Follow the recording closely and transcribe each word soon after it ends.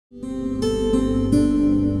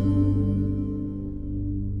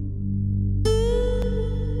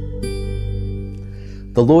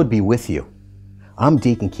The Lord be with you. I'm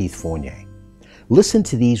Deacon Fournier. Listen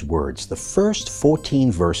to these words, the first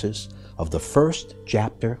 14 verses of the first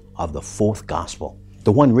chapter of the fourth gospel,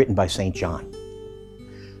 the one written by St. John.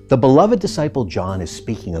 The beloved disciple John is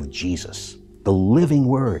speaking of Jesus, the living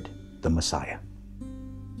Word, the Messiah.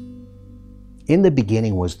 In the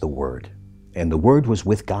beginning was the Word, and the Word was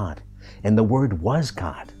with God, and the Word was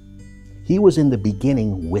God. He was in the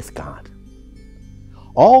beginning with God.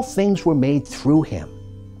 All things were made through Him,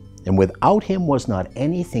 and without Him was not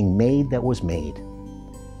anything made that was made.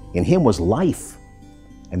 In Him was life,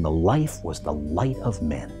 and the life was the light of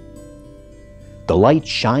men. The light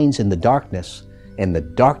shines in the darkness, and the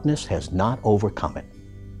darkness has not overcome it.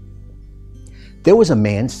 There was a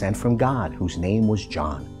man sent from God whose name was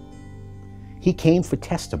John. He came for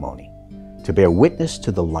testimony, to bear witness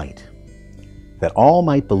to the light, that all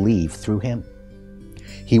might believe through him.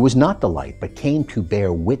 He was not the light, but came to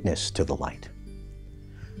bear witness to the light.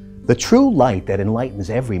 The true light that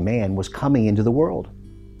enlightens every man was coming into the world.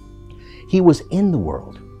 He was in the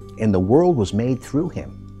world, and the world was made through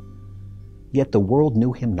him. Yet the world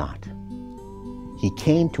knew him not. He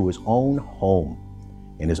came to his own home,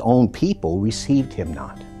 and his own people received him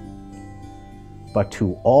not. But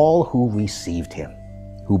to all who received him,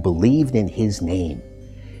 who believed in his name,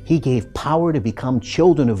 he gave power to become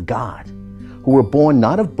children of God, who were born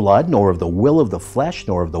not of blood, nor of the will of the flesh,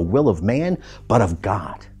 nor of the will of man, but of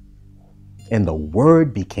God. And the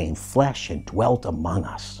Word became flesh and dwelt among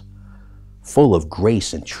us, full of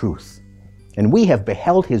grace and truth. And we have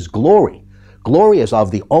beheld His glory, glory as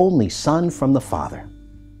of the only Son from the Father.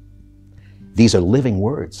 These are living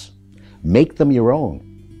words. Make them your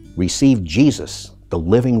own. Receive Jesus, the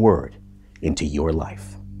living Word, into your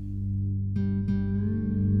life.